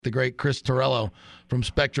The great Chris Torello from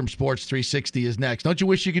Spectrum Sports 360 is next. Don't you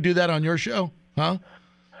wish you could do that on your show? Huh?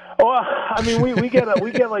 Well, I mean, we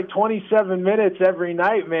get like 27 minutes every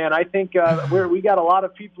night, man. I think we got a lot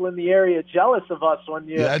of people in the area jealous of us when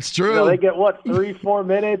that's true. They get 3-4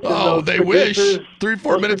 minutes. Oh, they wish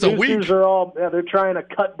 3-4 minutes a week. Producers are all they're trying to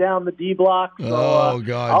cut down the D block. So,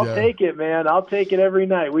 God, I'll take it, man. I'll take it every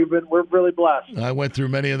night. We're really blessed. I went through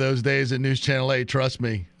many of those days at News Channel 8. Trust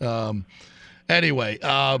me. Anyway,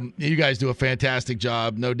 you guys do a fantastic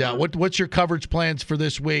job, no doubt. What's your coverage plans for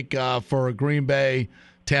this week for Green Bay,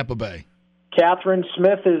 Tampa Bay? Catherine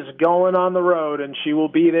Smith is going on the road, and she will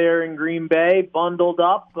be there in Green Bay, bundled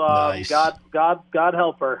up. Nice. God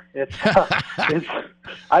help her.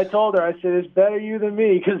 I told her, I said, it's better you than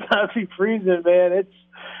me because I'd be freezing, man.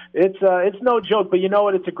 It's no joke, but you know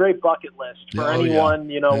what? It's a great bucket list for anyone.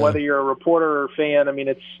 Yeah. Whether you're a reporter or fan. I mean,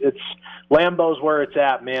 it's Lambeau's where it's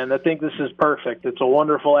at, man. I think this is perfect. It's a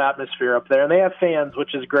wonderful atmosphere up there, and they have fans,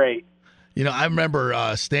 which is great. I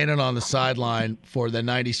remember standing on the sideline for the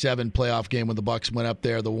 '97 playoff game when the Bucs went up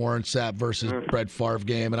there, the Warren Sapp versus Brett Favre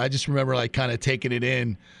game, and I just remember kind of taking it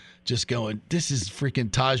in, just going, "This is freaking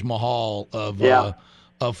Taj Mahal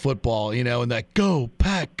of football," and that go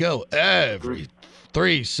Pack go every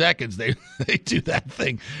 3 seconds they do that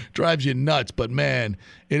thing, drives you nuts. But man,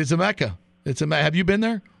 it is a mecca. Have you been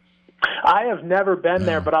there? I have never been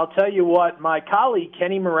there, but I'll tell you what, my colleague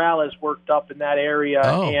Kenny Morales worked up in that area,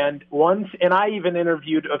 and I even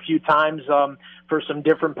interviewed a few times for some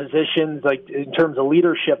different positions, like in terms of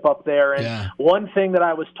leadership up there. And one thing that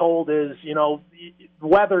I was told is,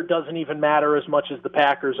 weather doesn't even matter as much as the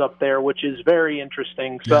Packers up there, which is very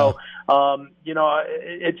interesting. So,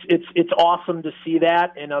 it's awesome to see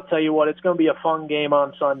that, and I'll tell you what, it's going to be a fun game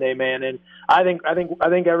on Sunday, man. And I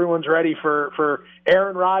think everyone's ready for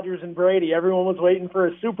Aaron Rodgers and Brady. Everyone was waiting for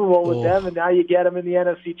a Super Bowl with them, and now you get them in the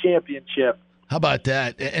NFC Championship. How about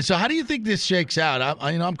that? And so, how do you think this shakes out?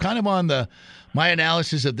 I'm kind of on my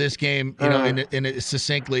analysis of this game, and it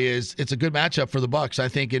succinctly is it's a good matchup for the Bucs. I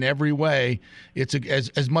think in every way, it's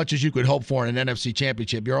as much as you could hope for in an NFC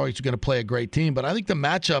Championship. You're always going to play a great team, but I think the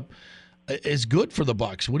matchup is good for the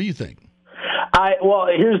Bucs. What do you think? Well,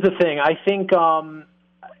 here's the thing. I think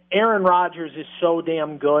Aaron Rodgers is so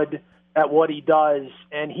damn good at what he does,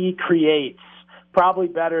 and he creates probably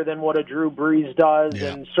better than what a Drew Brees does,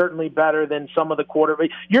 and certainly better than some of the quarterbacks.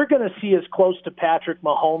 You're going to see as close to Patrick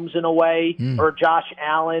Mahomes in a way, or Josh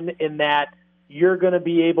Allen, in that you're going to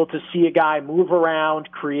be able to see a guy move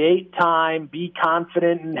around, create time, be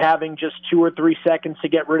confident in having just 2 or 3 seconds to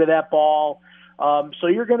get rid of that ball. So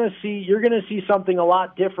you're going to see something a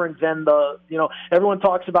lot different than everyone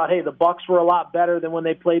talks about, hey, the Bucs were a lot better than when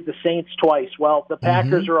they played the Saints twice. Well, the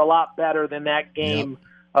Packers are a lot better than that game.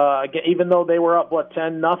 Even though they were up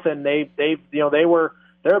 10-0,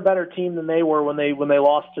 they're a better team than they were when they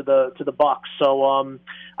lost to the Bucs. So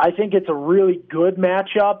I think it's a really good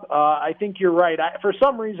matchup. I think you're right. For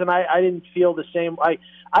some reason, I didn't feel the same.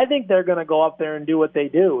 I think they're going to go up there and do what they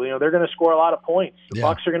do. They're going to score a lot of points. The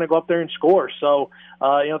Bucs are going to go up there and score. So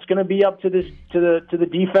it's going to be up to the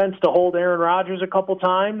defense to hold Aaron Rodgers a couple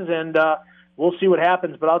times, and we'll see what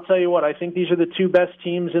happens. But I'll tell you what, I think these are the two best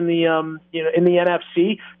teams in the in the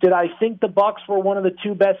NFC. Did I think the Bucs were one of the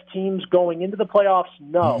two best teams going into the playoffs?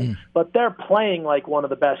 No, but they're playing like one of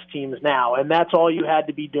the best teams now, and that's all you had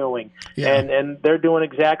to be doing. And they're doing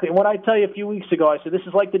exactly. And what I tell you a few weeks ago, I said this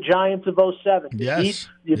is like the Giants of 2007.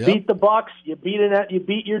 You beat the Bucs, you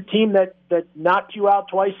beat your team that knocked you out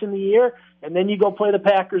twice in the year. And then you go play the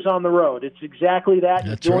Packers on the road. It's exactly that.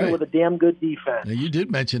 You're doing it with a damn good defense. You did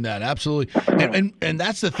mention that, absolutely. And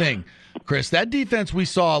that's the thing, Chris. That defense we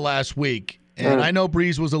saw last week, and I know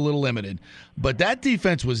Breeze was a little limited, but that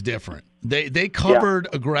defense was different. They covered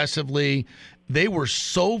aggressively. They were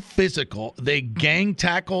so physical. They gang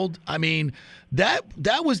tackled. I mean, that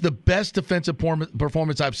was the best defensive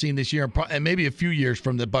performance I've seen this year, and maybe a few years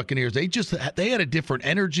from the Buccaneers. They had a different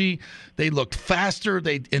energy. They looked faster. And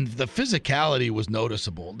the physicality was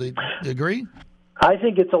noticeable. Do you agree? I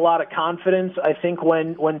think it's a lot of confidence. I think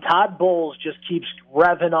when Todd Bowles just keeps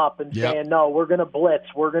revving up and saying, no, we're going to blitz,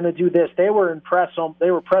 we're going to do this. They were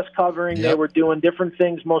they were press covering. They were doing different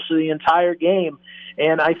things most of the entire game.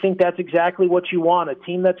 And I think that's exactly what you want, a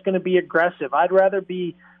team that's going to be aggressive. I'd rather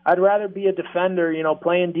be a defender,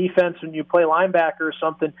 playing defense when you play linebacker or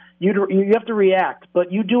something. You have to react, but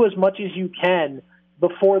you do as much as you can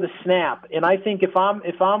before the snap. And I think if I'm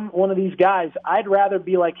one of these guys, I'd rather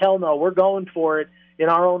be like, hell no, we're going for it in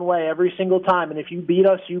our own way every single time. And if you beat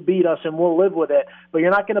us, and we'll live with it. But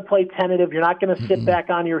you're not going to play tentative. You're not going to sit back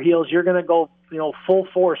on your heels. You're going to go, full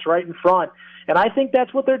force right in front. And I think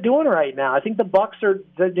that's what they're doing right now. I think the Bucs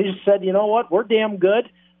they just said, you know what, we're damn good.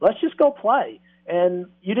 Let's just go play. And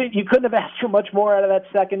you couldn't have asked for much more out of that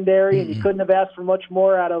secondary, and you couldn't have asked for much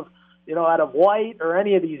more out of White or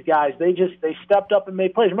any of these guys. They stepped up and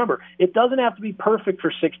made plays. Remember, it doesn't have to be perfect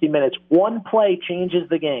for 60 minutes. One play changes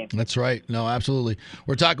the game. That's right. No, absolutely.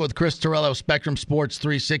 We're talking with Chris Torello, Spectrum Sports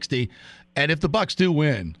 360. And if the Bucs do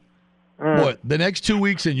win, what, the next 2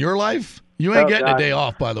 weeks in your life? You ain't getting a day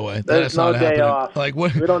off, by the way. There's no day off. Like,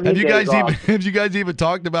 what? We don't need days off. Have you guys even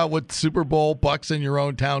talked about what Super Bowl Bucs in your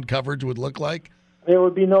own town coverage would look like? There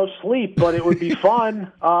would be no sleep, but it would be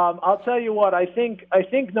fun. I'll tell you what. I think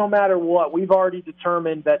no matter what, we've already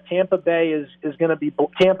determined that Tampa's going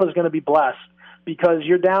to be blessed, because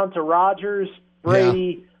you're down to Rodgers,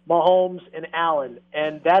 Brady, Mahomes, and Allen,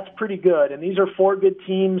 and that's pretty good. And these are 4 good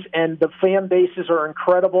teams, and the fan bases are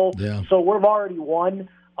incredible. Yeah. So we've already won.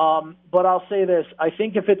 But I'll say this: I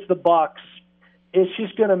think if it's the Bucs, it's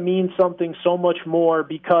just going to mean something so much more,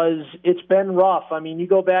 because it's been rough. I mean, you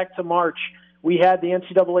go back to March. We had the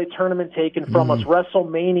NCAA tournament taken from us,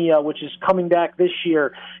 WrestleMania, which is coming back this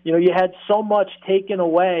year. You had so much taken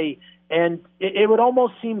away, and it would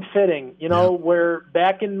almost seem fitting, where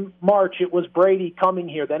back in March it was Brady coming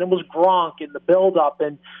here, then it was Gronk in the build-up,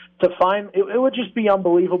 and to find it would just be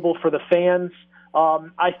unbelievable for the fans.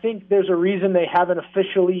 I think there's a reason they haven't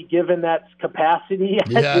officially given that capacity yet.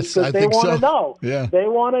 Yes, because they want to know. Yeah. They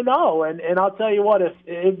want to know, and I'll tell you what,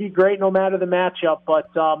 it'd be great no matter the matchup,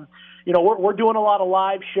 but we're doing a lot of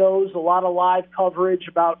live shows, a lot of live coverage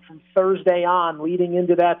from Thursday on leading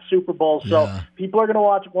into that Super Bowl. So people are going to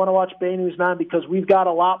want to watch Bay News 9, because we've got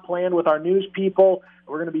a lot planned with our news people.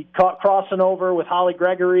 We're going to be crossing over with Holly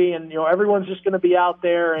Gregory, and everyone's just going to be out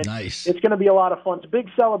there, and nice. It's going to be a lot of fun. It's a big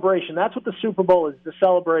celebration. That's what the Super Bowl is, the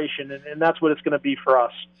celebration, and that's what it's going to be for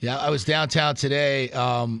us. Yeah, I was downtown today,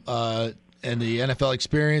 and the NFL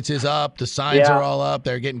experience is up. The signs are all up.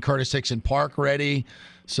 They're getting Curtis Hickson Park ready.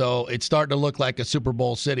 So it's starting to look like a Super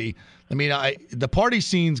Bowl city. I mean, the party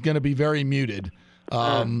scene's going to be very muted.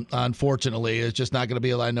 Unfortunately, it's just not going to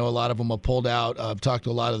be. I know a lot of them have pulled out. I've talked to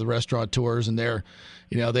a lot of the restaurateurs, and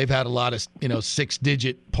they've had a lot of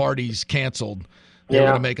 6-digit parties canceled. They're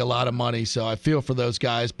going to make a lot of money. So I feel for those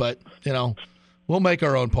guys, but we'll make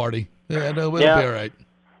our own party. It'll be all right.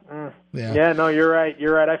 Yeah, no, you're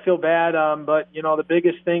right. I feel bad, but the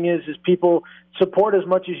biggest thing is people support as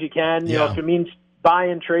much as you can. If it means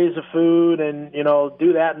buying trays of food, and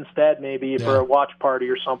do that instead maybe for a watch party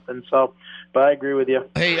or something. So, but I agree with you.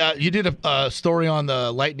 Hey, you did a story on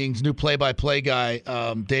the Lightning's new play-by-play guy,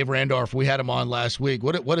 Dave Randolph. We had him on last week.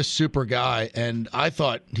 What a super guy, and I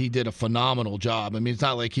thought he did a phenomenal job. I mean, it's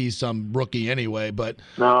not like he's some rookie anyway, but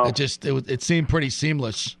no. It seemed pretty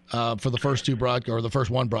seamless for the first the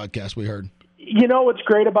first one broadcast we heard. What's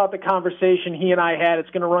great about the conversation he and I had, it's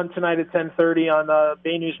going to run tonight at 10:30 on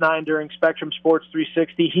Bay News 9 during Spectrum Sports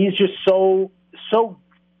 360. He's just so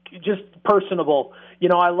just personable.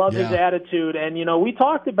 I love his attitude. And, we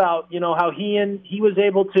talked about, how he was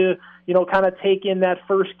able to, kind of take in that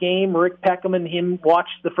first game. Rick Peckham and him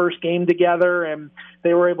watched the first game together, and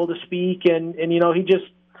they were able to speak. And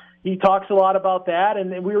he talks a lot about that,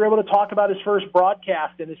 and we were able to talk about his first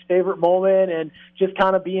broadcast and his favorite moment, and just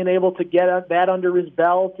kind of being able to get that under his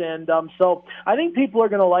belt. And so I think people are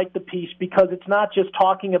going to like the piece, because it's not just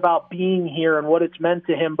talking about being here and what it's meant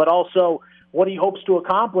to him, but also what he hopes to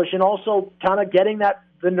accomplish, and also kind of getting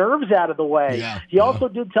the nerves out of the way. Yeah. He also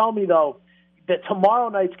did tell me, though, that tomorrow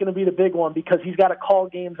night's going to be the big one, because he's got to call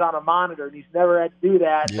games on a monitor, and he's never had to do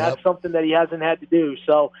that. And that's something that he hasn't had to do.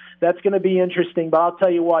 So that's going to be interesting. But I'll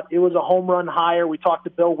tell you what, it was a home run hire. We talked to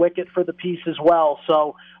Bill Wickett for the piece as well.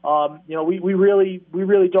 So, we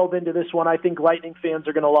really dove into this one. I think Lightning fans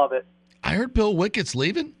are going to love it. I heard Bill Wickett's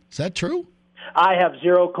leaving. Is that true? I have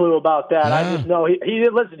zero clue about that. I just know he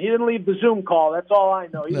didn't listen. He didn't leave the Zoom call. That's all I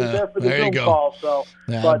know. He was there for the Zoom call. So,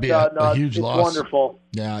 that'd be a huge it's loss. Wonderful.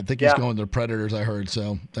 Yeah, I think he's going to the Predators, I heard.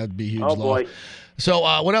 So that'd be a huge loss. Boy. So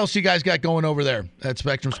what else you guys got going over there at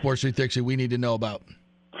Spectrum Sports 360 we need to know about?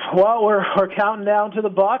 Well, we're counting down to the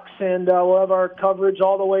Bucs, and we'll have our coverage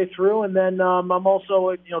all the way through. And then I'm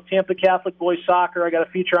also, Tampa Catholic boys soccer. I got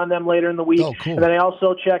a feature on them later in the week. Oh, cool. And then I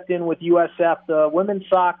also checked in with USF. The women's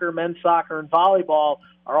soccer, men's soccer, and volleyball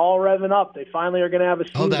are all revving up. They finally are going to have a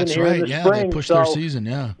season here in the spring. They pushed their season.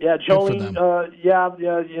 Yeah, Jolene.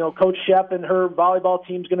 Coach Shep and her volleyball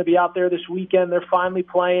team's going to be out there this weekend. They're finally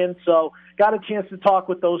playing, so got a chance to talk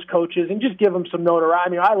with those coaches and just give them some notoriety. I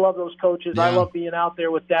mean, I love those coaches. I love being out there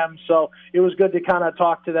with them, so it was good to kind of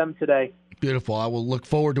talk to them today. Beautiful. I will look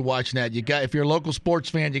forward to watching that. If you're a local sports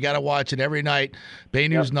fan, you got to watch it every night. Bay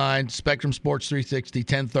News 9, Spectrum Sports 360,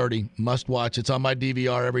 10:30. Must watch. It's on my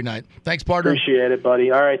DVR every night. Thanks, partner. Appreciate it, buddy.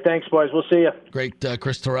 All right, thanks, boys. We'll see you. Great,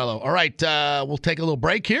 Chris Torello. All right, we'll take a little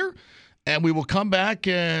break here, and we will come back.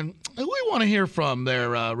 And who we want to hear from there,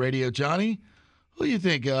 Radio Johnny? Who do you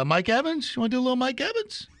think? Mike Evans? You want to do a little Mike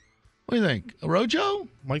Evans? What do you think? Rojo?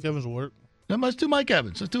 Mike Evans will work. Then let's do Mike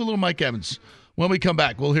Evans. Let's do a little Mike Evans. When we come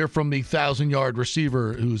back, we'll hear from the 1,000-yard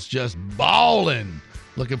receiver who's just balling.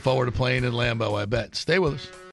 Looking forward to playing in Lambeau, I bet. Stay with us.